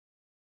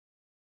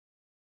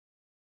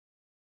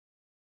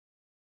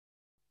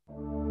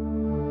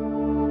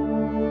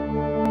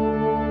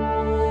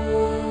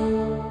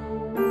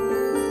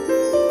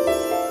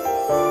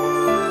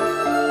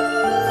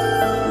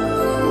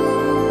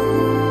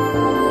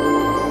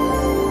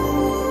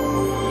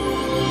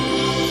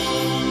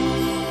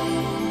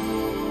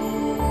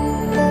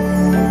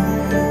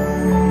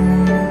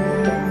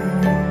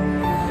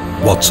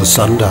What's a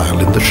sundial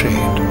in the shade?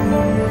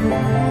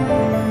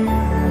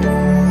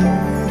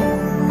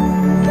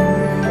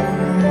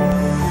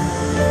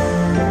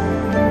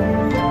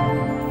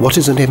 What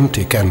is an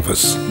empty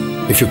canvas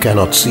if you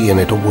cannot see in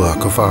it a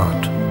work of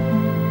art?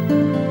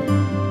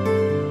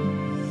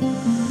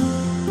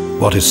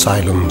 What is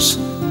silence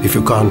if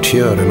you can't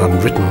hear an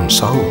unwritten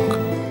song?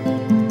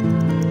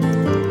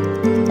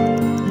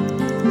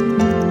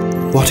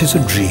 What is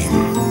a dream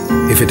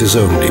if it is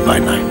only by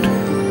night?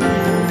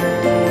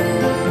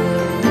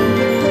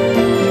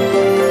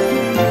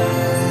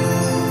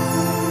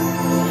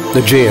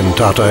 The J.N.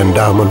 Tata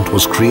Endowment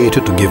was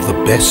created to give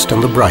the best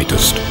and the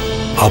brightest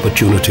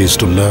opportunities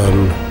to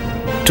learn,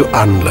 to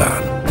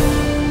unlearn,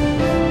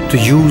 to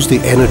use the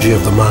energy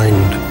of the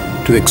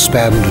mind to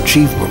expand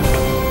achievement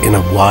in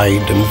a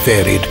wide and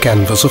varied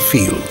canvas of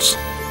fields,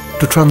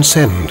 to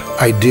transcend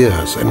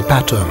ideas and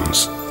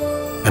patterns,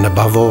 and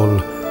above all,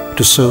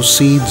 to sow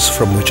seeds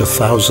from which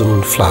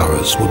 1,000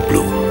 flowers would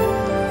bloom.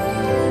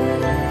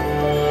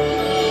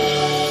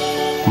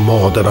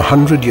 More than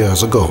 100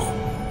 years ago,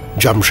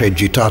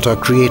 Jamshedji Tata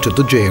created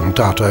the J.N.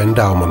 Tata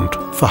Endowment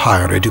for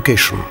Higher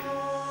Education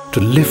to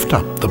lift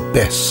up the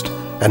best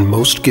and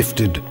most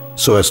gifted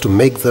so as to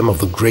make them of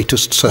the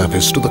greatest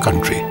service to the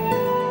country.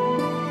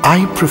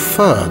 I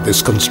prefer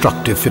this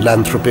constructive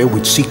philanthropy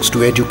which seeks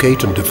to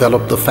educate and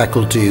develop the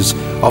faculties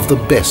of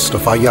the best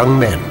of our young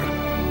men,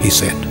 he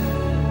said.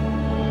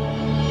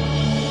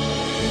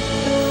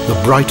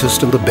 The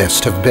brightest and the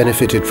best have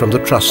benefited from the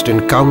trust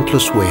in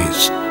countless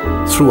ways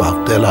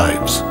throughout their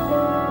lives.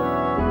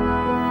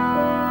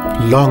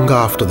 Long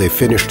after they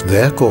finished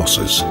their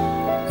courses,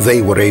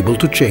 they were able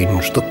to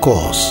change the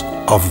course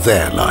of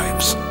their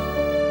lives.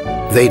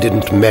 They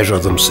didn't measure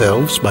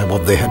themselves by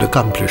what they had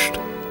accomplished,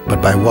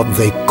 but by what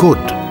they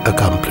could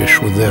accomplish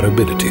with their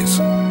abilities.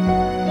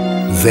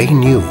 They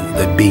knew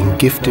that being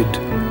gifted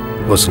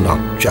was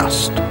not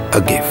just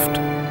a gift.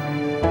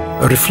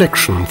 A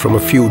reflection from a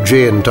few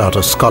J.N.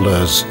 Tata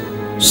scholars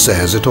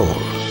says it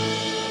all.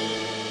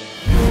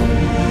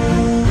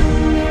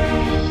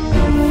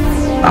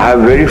 I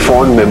have very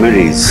fond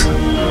memories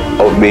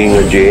of being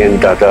a J.N.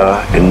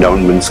 Tata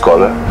Endowment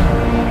Scholar,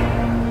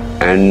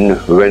 and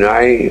when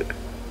I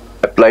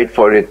applied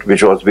for it,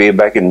 which was way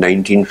back in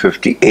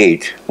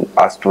 1958,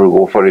 asked to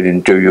go for an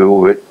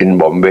interview in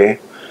Bombay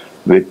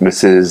with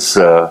Mrs.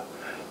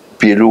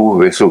 Piru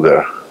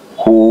Vesugar,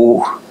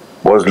 who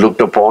was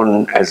looked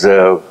upon as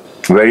a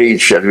very,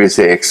 shall we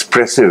say,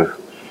 expressive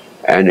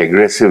and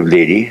aggressive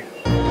lady.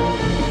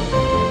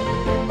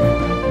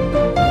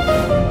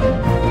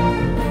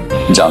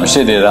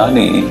 Jamshed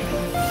Irani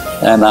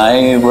and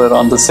I were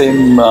on the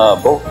same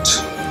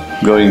boat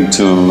going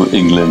to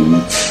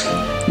England,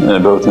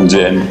 both in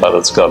J.N.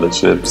 Tata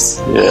scholarships.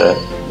 Yeah.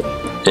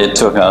 It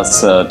took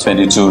us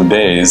 22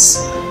 days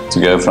to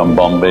go from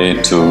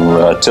Bombay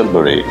to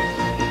Tilbury,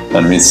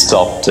 and we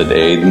stopped at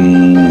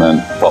Aden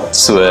and Port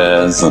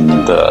Suez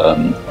and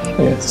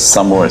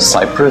somewhere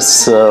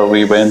Cyprus.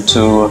 We went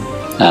to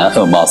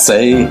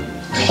Marseille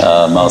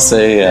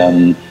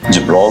and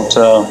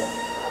Gibraltar.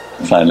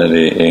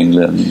 Finally,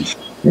 England.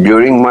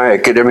 During my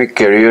academic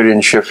career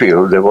in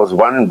Sheffield, there was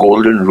one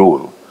golden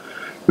rule,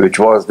 which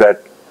was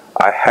that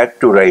I had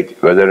to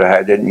write, whether I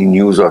had any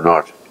news or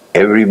not,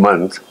 every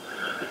month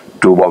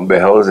to Bombay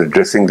House,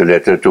 addressing the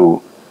letter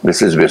to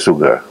Mrs.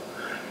 Vesugar.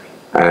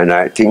 And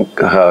I think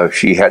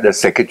she had a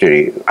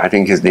secretary, I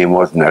think his name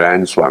was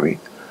Narayan Swami,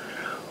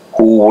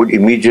 who would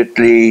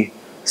immediately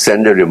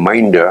send a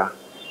reminder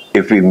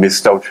if we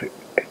missed out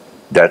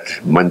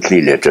that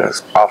monthly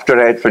letters. After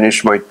I had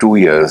finished my 2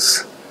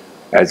 years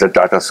as a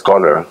Tata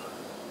scholar,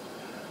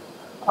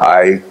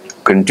 I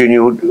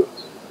continued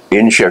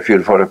in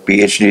Sheffield for a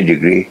PhD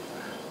degree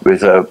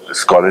with a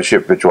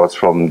scholarship which was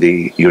from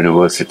the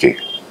university.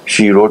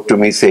 She wrote to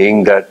me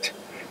saying that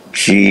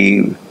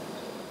she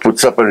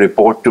puts up a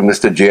report to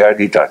Mr.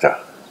 J.R.D.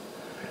 Tata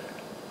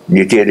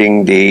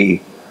detailing the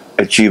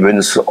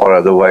achievements or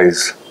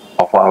otherwise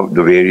of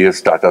the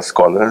various Tata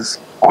scholars.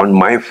 On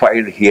my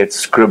file, he had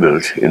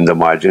scribbled in the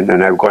margin,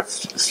 and I've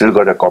still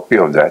got a copy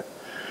of that,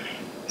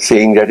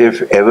 saying that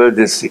if ever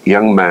this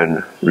young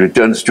man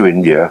returns to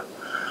India,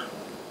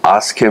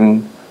 ask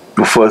him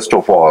to first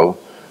of all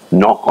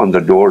knock on the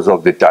doors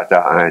of the Tata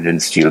Iron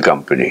and Steel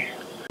Company.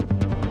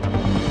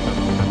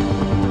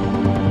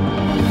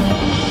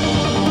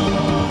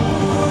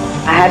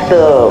 I had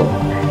the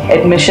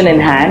admission in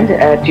hand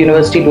at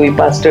University Louis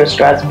Pasteur,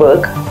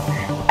 Strasbourg,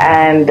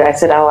 and I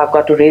said, oh, I've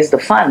got to raise the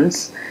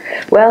funds.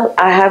 Well,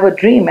 I have a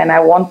dream and I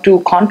want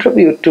to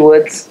contribute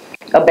towards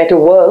a better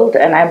world,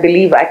 and I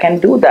believe I can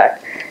do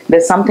that.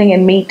 There's something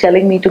in me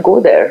telling me to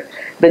go there.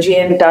 The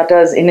J.N.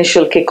 Tata's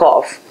initial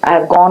kickoff, I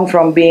have gone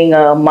from being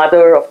a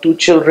mother of 2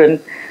 children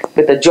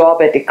with a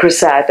job at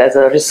ICRISAT as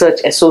a research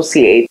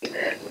associate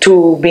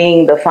to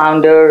being the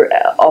founder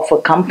of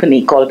a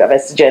company called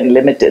Avestigen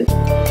Limited.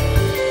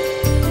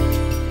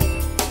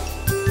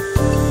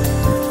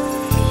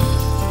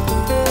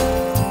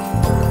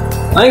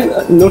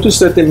 I noticed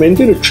that they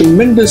maintain a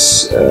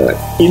tremendous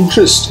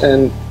interest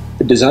and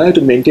a desire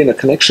to maintain a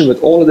connection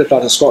with all of the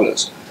Tata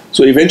scholars.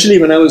 So eventually,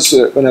 when I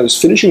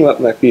was finishing up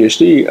my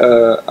PhD,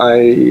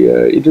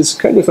 it was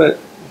kind of a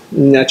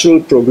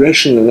natural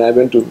progression, and I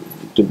went to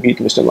meet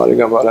Mr.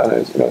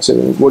 Marigamwala, and I said,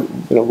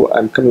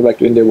 I'm coming back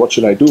to India. What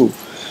should I do?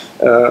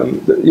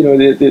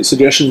 The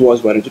suggestion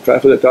was, why don't you try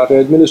for the Tata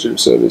Administrative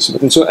Service?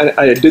 And so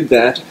I did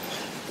that,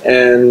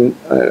 and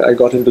I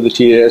got into the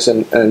TAS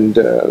and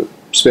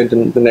spent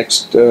the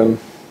next,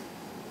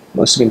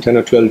 must have been 10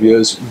 or 12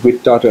 years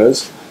with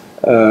Tatas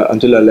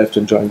until I left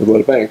and joined the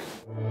World Bank.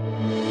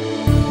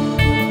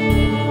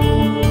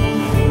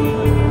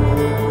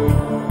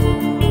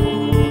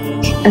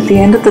 At the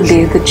end of the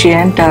day, the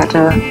J.N.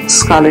 Tata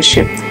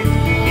Scholarship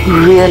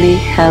really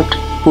helped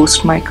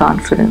boost my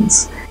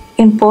confidence.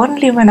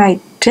 Importantly, when I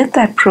did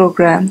that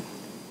program,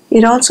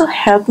 it also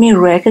helped me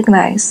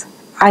recognize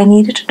I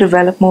needed to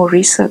develop more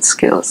research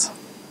skills.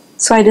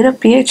 So I did a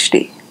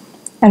PhD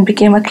and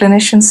became a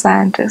clinician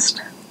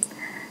scientist.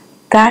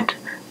 That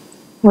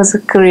was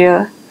a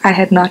career I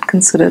had not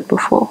considered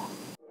before.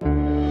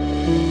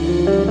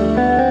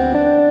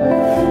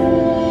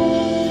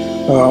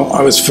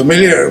 I was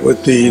familiar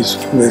with the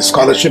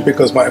scholarship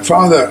because my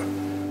father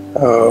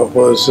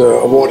was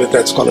awarded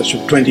that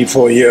scholarship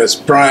 24 years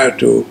prior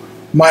to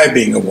my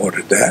being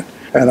awarded that.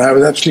 And I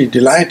was absolutely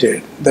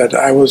delighted that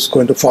I was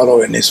going to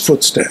follow in his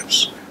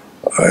footsteps.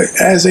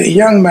 As a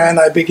young man,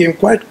 I became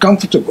quite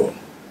comfortable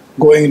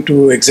going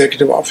into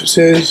executive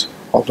offices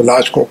of a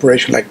large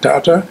corporation like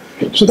Tata.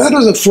 So that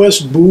was the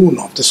first boon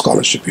of the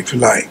scholarship, if you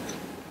like.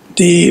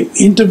 The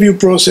interview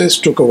process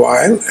took a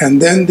while, and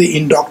then the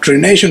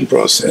indoctrination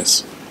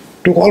process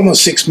took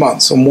almost 6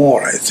 months or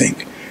more, I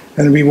think.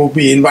 And we would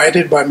be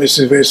invited by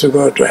Mrs.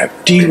 Vesugar to have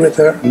tea with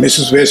her.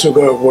 Mrs.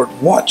 Vesugar would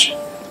watch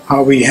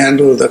how we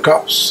handled the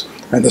cups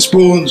and the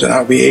spoons and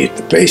how we ate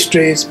the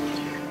pastries,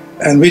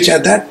 and which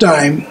at that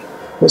time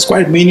was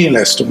quite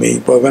meaningless to me.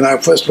 But when I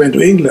first went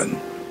to England,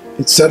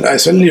 I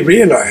suddenly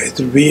realized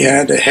that we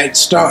had a head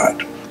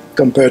start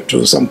compared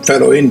to some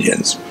fellow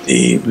Indians.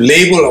 The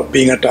label of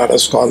being a Tata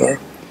scholar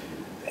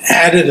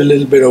added a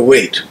little bit of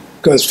weight,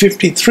 because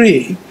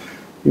 53,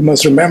 you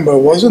must remember,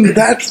 wasn't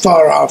that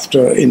far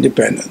after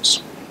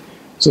independence.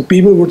 So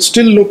people would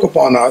still look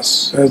upon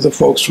us as the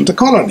folks from the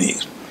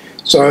colonies.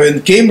 So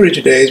in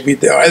Cambridge days,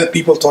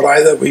 people thought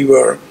either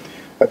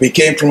we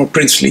came from a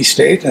princely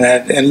state and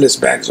had endless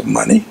bags of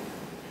money,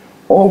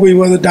 or we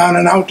were the down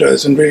and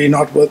outers and really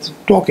not worth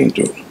talking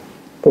to.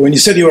 But when you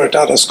said you were a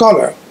Tata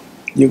scholar,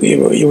 you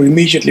were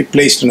immediately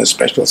placed in a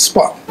special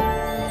spot.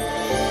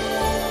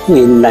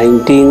 In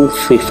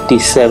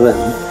 1957,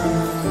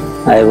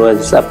 I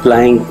was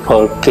applying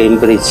for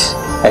Cambridge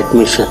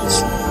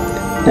admissions,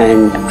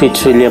 and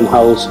Fitzwilliam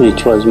House,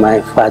 which was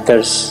my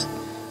father's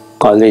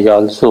college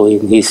also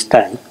in his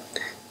time,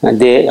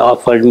 they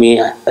offered me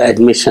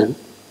admission.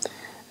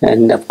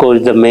 And of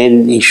course the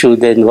main issue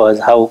then was,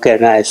 how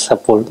can I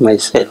support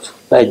myself?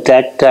 At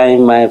that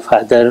time my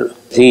father,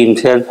 he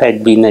himself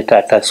had been a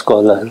Tata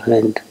scholar,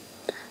 and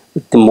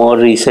more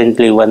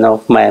recently one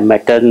of my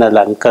maternal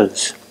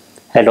uncles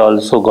had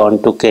also gone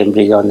to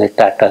Cambridge on a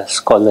Tata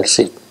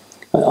scholarship.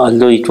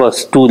 Although it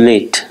was too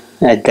late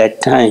at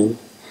that time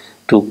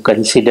to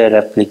consider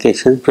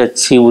applications, but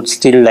she would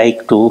still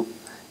like to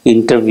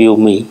interview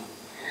me.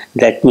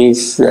 That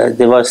means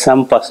there was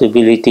some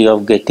possibility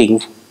of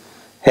getting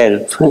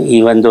help,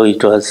 even though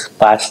it was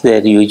past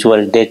their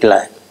usual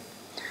deadline.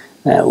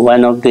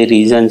 One of the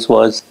reasons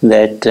was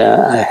that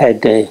I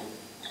had a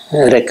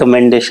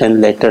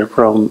recommendation letter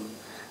from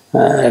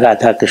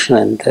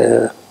Radhakrishnan,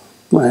 the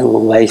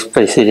Vice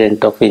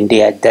President of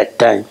India at that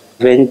time.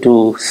 Went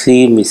to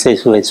see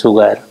Mrs.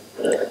 Vesugar,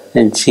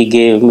 and she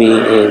gave me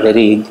a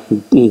very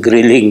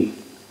grilling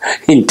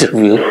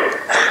interview.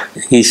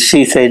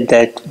 She said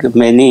that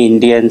many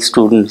Indian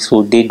students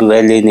who did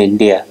well in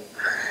India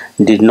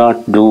did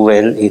not do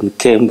well in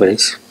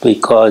Cambridge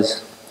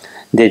because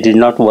they did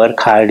not work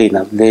hard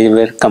enough. They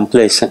were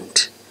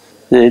complacent.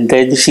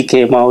 Then she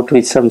came out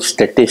with some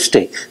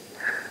statistics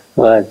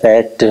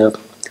that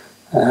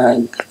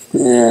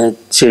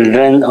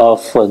children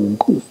of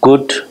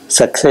good,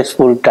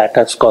 successful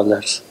Tata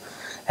scholars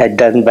had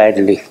done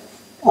badly.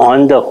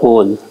 On the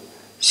whole,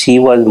 she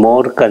was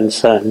more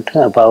concerned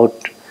about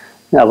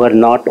our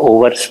not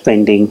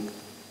overspending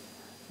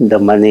the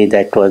money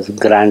that was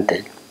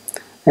granted.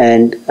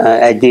 And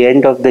at the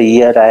end of the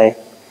year, I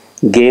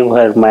gave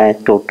her my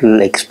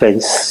total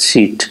expense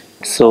sheet.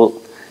 So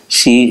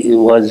she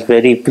was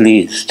very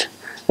pleased,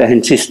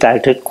 and she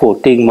started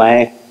quoting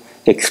my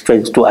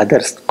expense to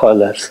other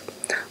scholars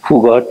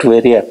who got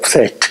very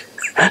upset.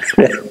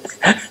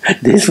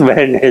 This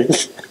man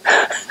has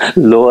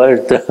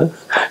lowered the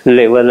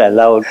level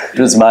allowed. It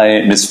was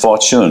my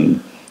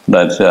misfortune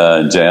that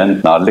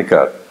Jayant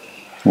Narlikar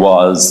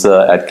was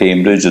at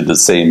Cambridge at the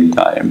same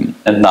time.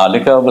 And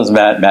Nalika was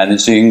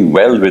managing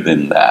well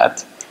within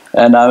that.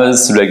 And I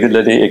was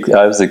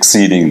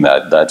exceeding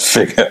that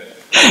figure.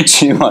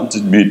 She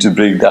wanted me to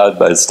bring down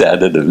my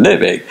standard of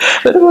living.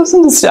 But it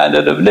wasn't the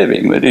standard of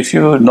living. But if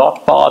you're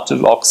not part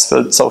of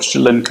Oxford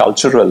social and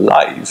cultural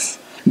life,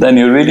 then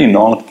you're really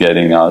not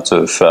getting out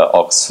of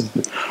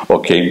Oxford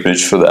or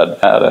Cambridge, for that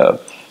matter,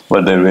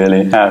 what they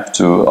really have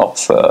to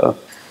offer.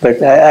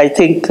 But I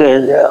think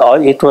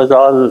it was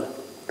all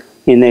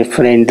in a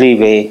friendly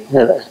way,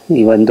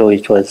 even though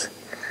it was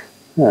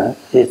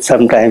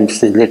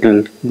sometimes a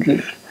little,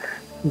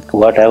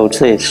 what I would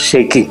say,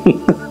 shaking.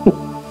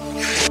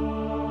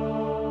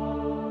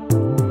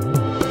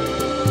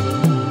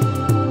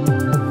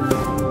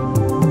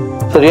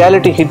 The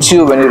reality hits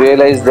you when you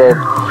realize that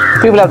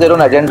people have their own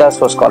agendas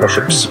for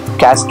scholarships.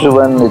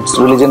 Caste-driven, it's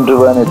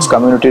religion-driven, it's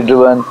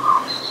community-driven.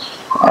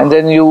 And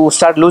then you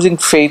start losing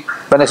faith.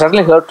 When I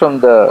suddenly heard from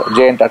the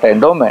J.N. Tata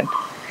Endowment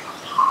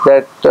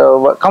that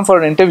come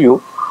for an interview,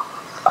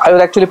 I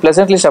was actually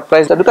pleasantly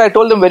surprised because I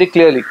told them very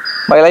clearly,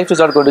 my life is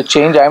not going to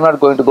change. I am not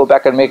going to go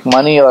back and make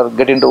money or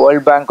get into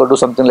World Bank or do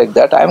something like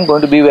that. I am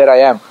going to be where I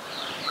am.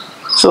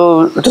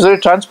 So it was very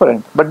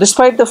transparent. But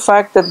despite the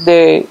fact that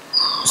they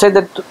said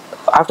that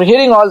after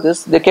hearing all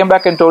this, they came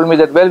back and told me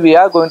that, well, we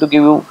are going to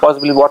give you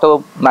possibly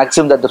whatever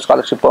maximum that the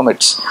scholarship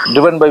permits,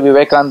 driven by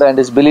Vivekananda and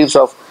his beliefs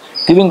of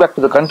giving back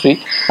to the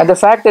country. And the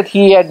fact that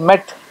he had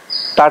met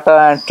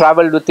Tata and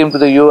travelled with him to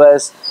the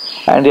US,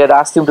 and he had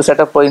asked him to set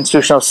up an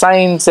institution of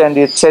science, and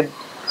he had said,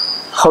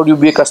 how do you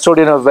be a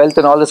custodian of wealth,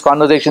 and all these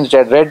conversations which I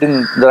had read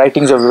in the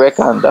writings of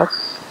Vivekananda,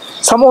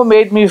 somehow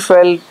made me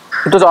feel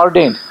it was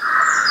ordained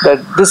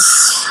that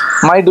this,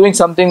 my doing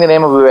something in the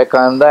name of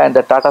Vivekananda and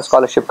the Tata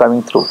scholarship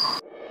coming through.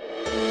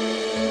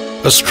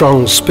 A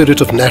strong spirit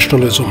of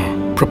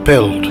nationalism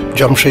propelled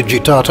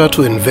Jamshedji Tata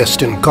to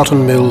invest in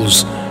cotton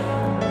mills,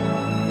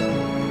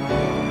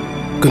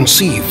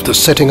 conceive the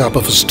setting up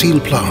of a steel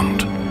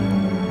plant,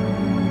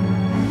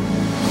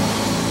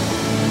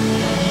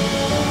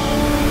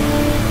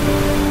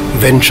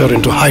 venture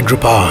into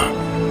hydropower,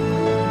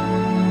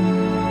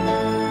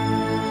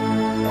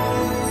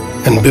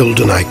 and build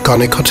an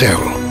iconic hotel.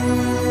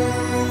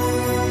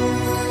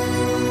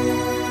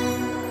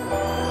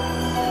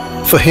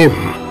 For him,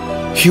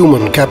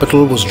 human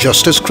capital was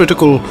just as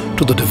critical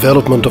to the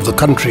development of the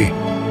country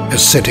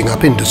as setting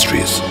up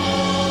industries.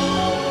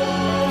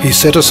 He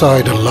set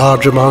aside a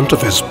large amount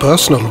of his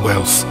personal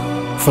wealth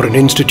for an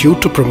institute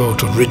to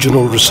promote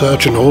original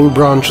research in all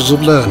branches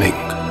of learning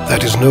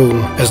that is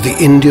known as the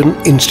Indian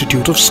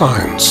Institute of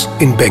Science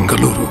in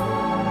Bengaluru.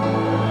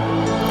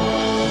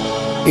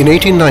 In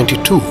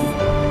 1892,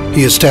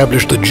 he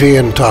established the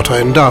J.N.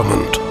 Tata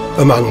Endowment,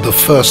 among the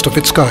first of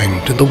its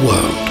kind in the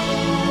world,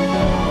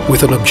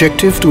 with an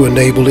objective to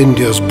enable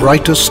India's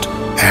brightest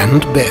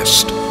and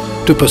best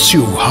to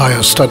pursue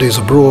higher studies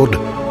abroad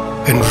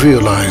and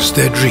realize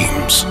their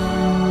dreams.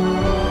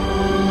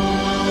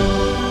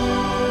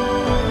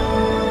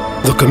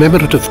 The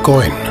commemorative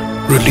coin,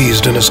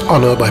 released in his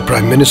honor by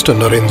Prime Minister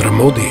Narendra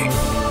Modi,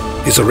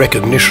 is a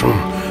recognition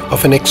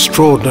of an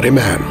extraordinary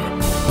man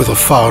with a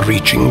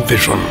far-reaching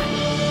vision.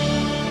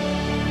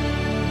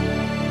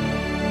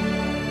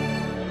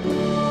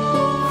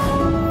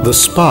 The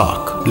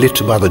spark lit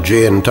by the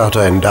J.N.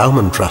 Tata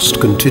Endowment Trust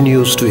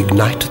continues to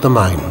ignite the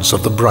minds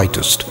of the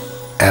brightest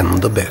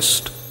and the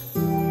best.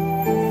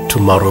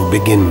 Tomorrow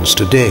begins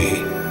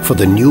today for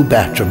the new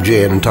batch of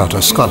J.N.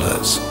 Tata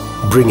scholars,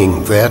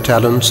 bringing their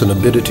talents and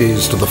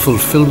abilities to the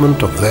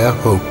fulfillment of their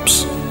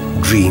hopes,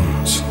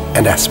 dreams,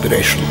 and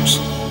aspirations.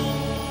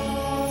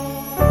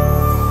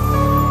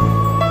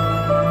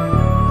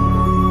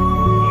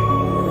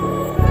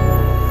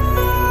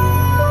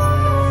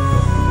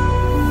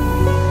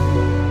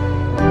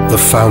 The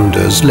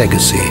founder's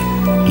legacy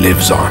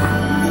lives on.